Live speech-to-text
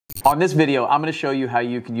On this video, I'm going to show you how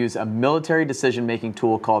you can use a military decision-making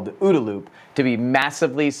tool called the OODA Loop to be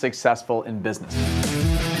massively successful in business.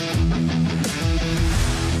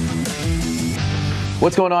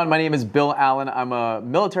 What's going on? My name is Bill Allen. I'm a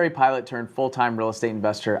military pilot turned full-time real estate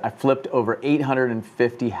investor. I flipped over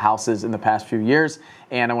 850 houses in the past few years,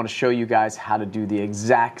 and I want to show you guys how to do the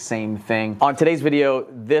exact same thing. On today's video,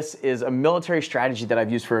 this is a military strategy that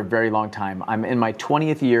I've used for a very long time. I'm in my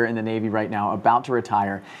 20th year in the Navy right now, about to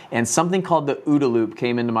retire, and something called the OODA Loop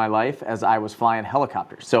came into my life as I was flying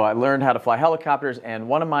helicopters. So I learned how to fly helicopters, and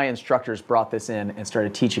one of my instructors brought this in and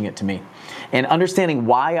started teaching it to me. And understanding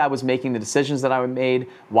why I was making the decisions that I made,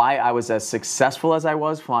 why I was as successful as I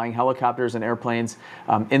was flying helicopters and airplanes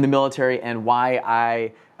in the military, and why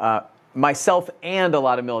I myself and a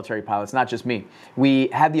lot of military pilots, not just me, we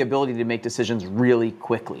had the ability to make decisions really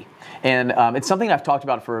quickly. And it's something I've talked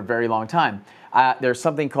about for a very long time. There's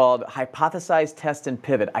something called hypothesize, test, and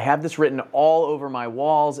pivot. I have this written all over my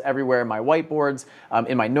walls, everywhere, my whiteboards,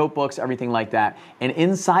 in my notebooks, everything like that. And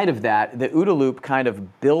inside of that, the OODA Loop kind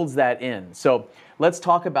of builds that in. So let's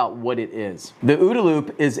talk about what it is. The OODA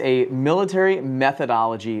Loop is a military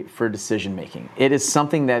methodology for decision making. It is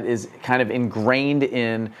something that is kind of ingrained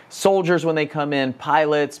in soldiers when they come in,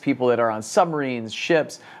 pilots, people that are on submarines,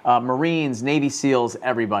 ships, Marines, Navy SEALs,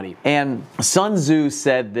 everybody. And Sun Tzu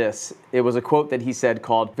said this. It was a quote that he said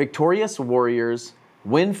called, "Victorious warriors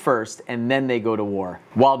win first and then they go to war,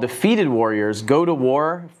 while defeated warriors go to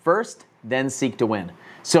war first, then seek to win."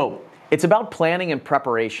 So it's about planning and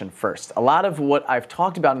preparation first. A lot of what I've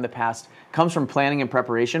talked about in the past comes from planning and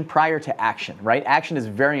preparation prior to action, right? Action is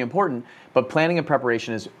very important, but planning and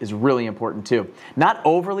preparation is really important too. Not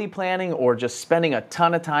overly planning or just spending a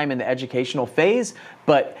ton of time in the educational phase,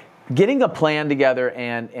 but getting a plan together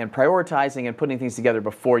and prioritizing and putting things together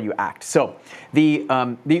before you act. So the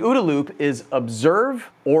OODA Loop is observe,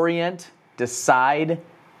 orient, decide,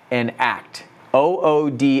 and act.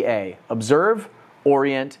 OODA. Observe,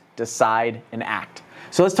 orient, decide, and act.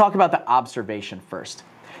 So let's talk about the observation first.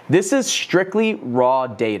 This is strictly raw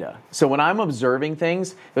data. So when I'm observing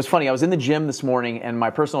things, it was funny, I was in the gym this morning and my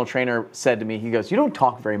personal trainer said to me, he goes, "You don't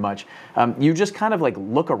talk very much. You just kind of like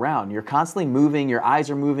look around. You're constantly moving, your eyes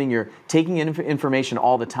are moving, you're taking in information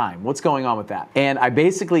all the time. What's going on with that?" And I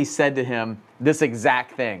basically said to him this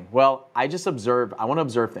exact thing. Well, I just observe, I want to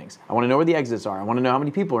observe things. I want to know where the exits are. I want to know how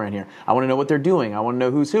many people are in here. I want to know what they're doing. I want to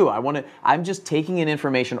know who's who. I'm just taking in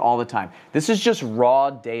information all the time. This is just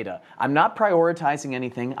raw data. I'm not prioritizing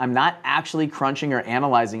anything. I'm not actually crunching or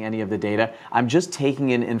analyzing any of the data. I'm just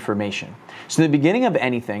taking in information. So in the beginning of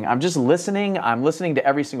anything, I'm just listening. I'm listening to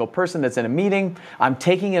every single person that's in a meeting. I'm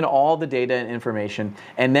taking in all the data and information,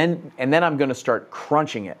 and then I'm going to start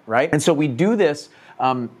crunching it, right? And so we do this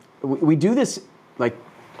like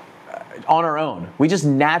on our own. We just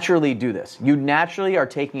naturally do this. You naturally are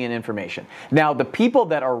taking in information. Now, the people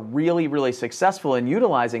that are really, really successful in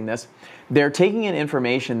utilizing this, they're taking in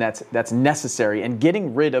information that's necessary and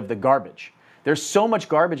getting rid of the garbage. There's so much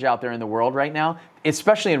garbage out there in the world right now,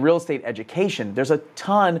 especially in real estate education. There's a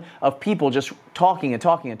ton of people just talking and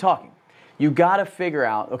talking and talking. You got to figure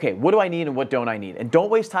out, okay, what do I need and what don't I need? And don't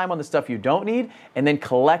waste time on the stuff you don't need, and then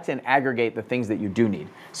collect and aggregate the things that you do need.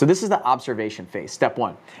 So this is the observation phase, step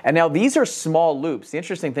one. And now these are small loops. The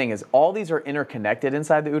interesting thing is all these are interconnected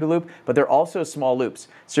inside the OODA Loop, but they're also small loops.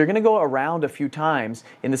 So you're going to go around a few times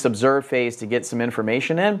in this observe phase to get some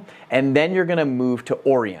information in, and then you're going to move to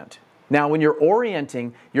orient. Now, when you're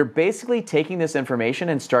orienting, you're basically taking this information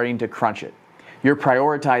and starting to crunch it. You're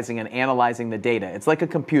prioritizing and analyzing the data. It's like a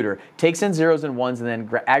computer. Takes in zeros and ones and then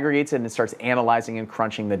aggregates it and it starts analyzing and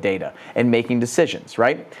crunching the data and making decisions,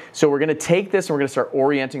 right? So we're going to take this and we're going to start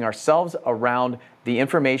orienting ourselves around the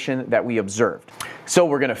information that we observed. So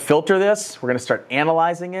we're going to filter this, we're going to start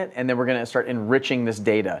analyzing it, and then we're going to start enriching this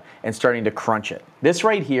data and starting to crunch it. This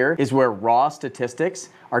right here is where raw statistics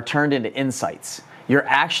are turned into insights. You're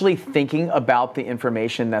actually thinking about the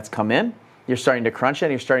information that's come in. You're starting to crunch it,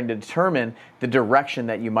 and you're starting to determine the direction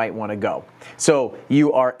that you might want to go. So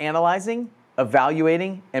you are analyzing,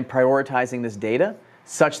 evaluating, and prioritizing this data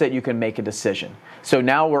such that you can make a decision. So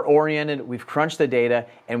now we're oriented, we've crunched the data,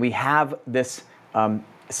 and we have this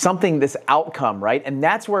this outcome, right? And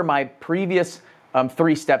that's where my previous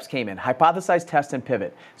 3 steps came in: hypothesize, test, and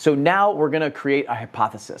pivot. So now we're going to create a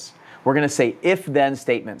hypothesis. We're going to say if-then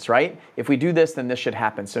statements, right? If we do this, then this should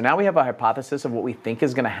happen. So now we have a hypothesis of what we think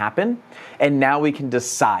is going to happen, and now we can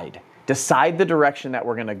decide the direction that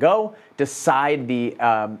we're going to go, decide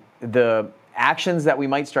the actions that we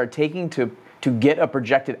might start taking to get a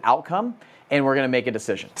projected outcome, and we're going to make a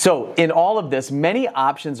decision. So in all of this, many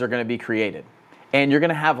options are going to be created, and you're going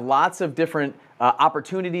to have lots of different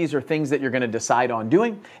opportunities or things that you're going to decide on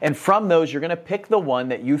doing. And from those, you're going to pick the one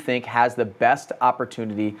that you think has the best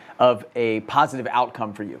opportunity of a positive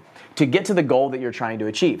outcome for you to get to the goal that you're trying to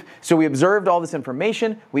achieve. So we observed all this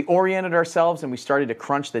information, we oriented ourselves, and we started to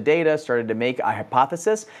crunch the data, started to make a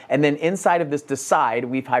hypothesis. And then inside of this decide,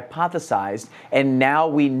 we've hypothesized, and now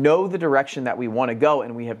we know the direction that we want to go,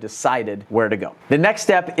 and we have decided where to go. The next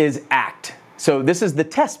step is act. So this is the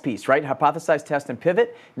test piece, right? Hypothesize, test, and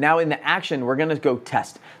pivot. Now in the action, we're gonna go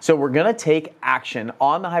test. So we're gonna take action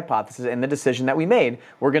on the hypothesis and the decision that we made.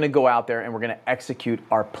 We're gonna go out there and we're gonna execute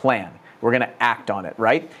our plan. We're gonna act on it,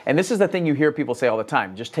 right? And this is the thing you hear people say all the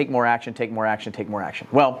time, just take more action, take more action, take more action.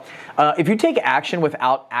 Well, if you take action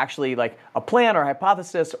without actually like a plan or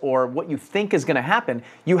hypothesis or what you think is gonna happen,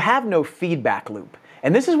 you have no feedback loop.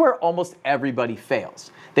 And this is where almost everybody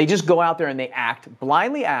fails. They just go out there and they act,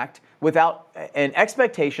 blindly act, without an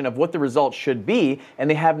expectation of what the results should be, and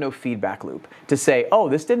they have no feedback loop to say, oh,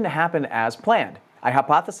 this didn't happen as planned. I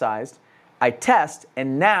hypothesized, I test,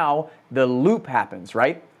 and now the loop happens,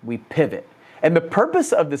 right? We pivot. And the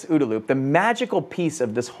purpose of this OODA loop, the magical piece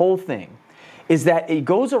of this whole thing, is that it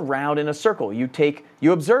goes around in a circle. You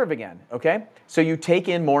observe again, okay? So you take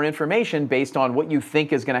in more information based on what you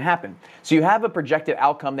think is gonna happen. So you have a projected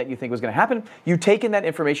outcome that you think was gonna happen. You take in that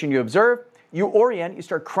information, you observe, you orient, you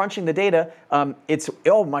start crunching the data.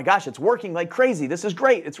 Oh my gosh, it's working like crazy. This is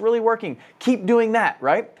great, it's really working. Keep doing that,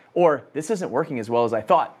 right? Or this isn't working as well as I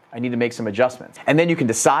thought. I need to make some adjustments. And then you can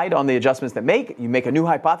decide on the adjustments that you make a new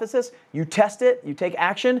hypothesis, you test it, you take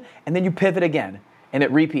action, and then you pivot again. And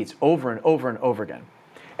it repeats over and over and over again.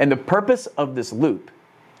 And the purpose of this loop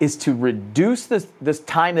is to reduce this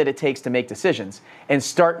time that it takes to make decisions and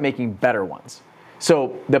start making better ones.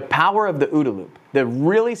 So the power of the OODA loop, the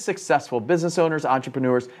really successful business owners,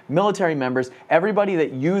 entrepreneurs, military members, everybody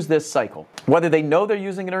that use this cycle, whether they know they're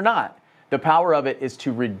using it or not, the power of it is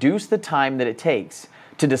to reduce the time that it takes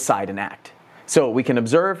to decide and act. So we can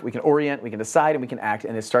observe, we can orient, we can decide, and we can act,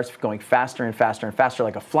 and it starts going faster and faster and faster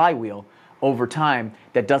like a flywheel over time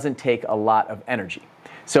that doesn't take a lot of energy.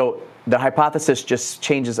 So the hypothesis just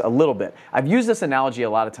changes a little bit. I've used this analogy a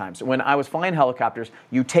lot of times. When I was flying helicopters,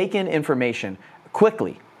 you take in information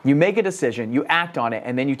quickly. You make a decision, you act on it,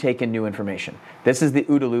 and then you take in new information. This is the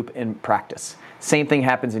OODA loop in practice. Same thing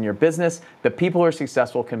happens in your business. The people who are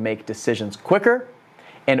successful can make decisions quicker,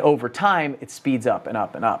 and over time, it speeds up and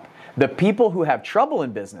up and up. The people who have trouble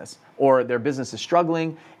in business or their business is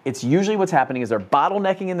struggling, it's usually what's happening is they're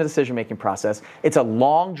bottlenecking in the decision-making process. It's a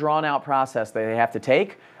long, drawn-out process that they have to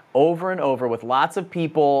take over and over with lots of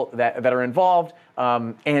people that are involved,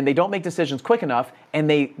 and they don't make decisions quick enough, and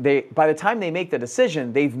by the time they make the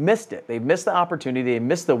decision, they've missed it. They've missed the opportunity, they've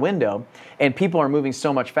missed the window, and people are moving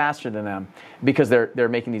so much faster than them because they're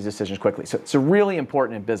making these decisions quickly. So it's really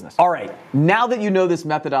important in business. All right, now that you know this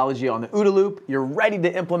methodology on the OODA loop, you're ready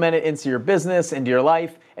to implement it into your business, into your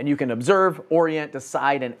life, and you can observe, orient,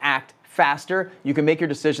 decide, and act faster. You can make your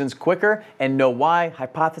decisions quicker and know why,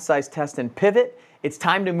 hypothesize, test, and pivot. It's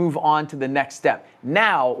time to move on to the next step.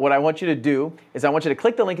 Now, what I want you to do is I want you to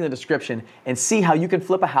click the link in the description and see how you can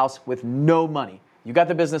flip a house with no money. You got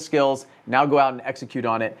the business skills, now go out and execute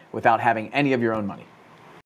on it without having any of your own money.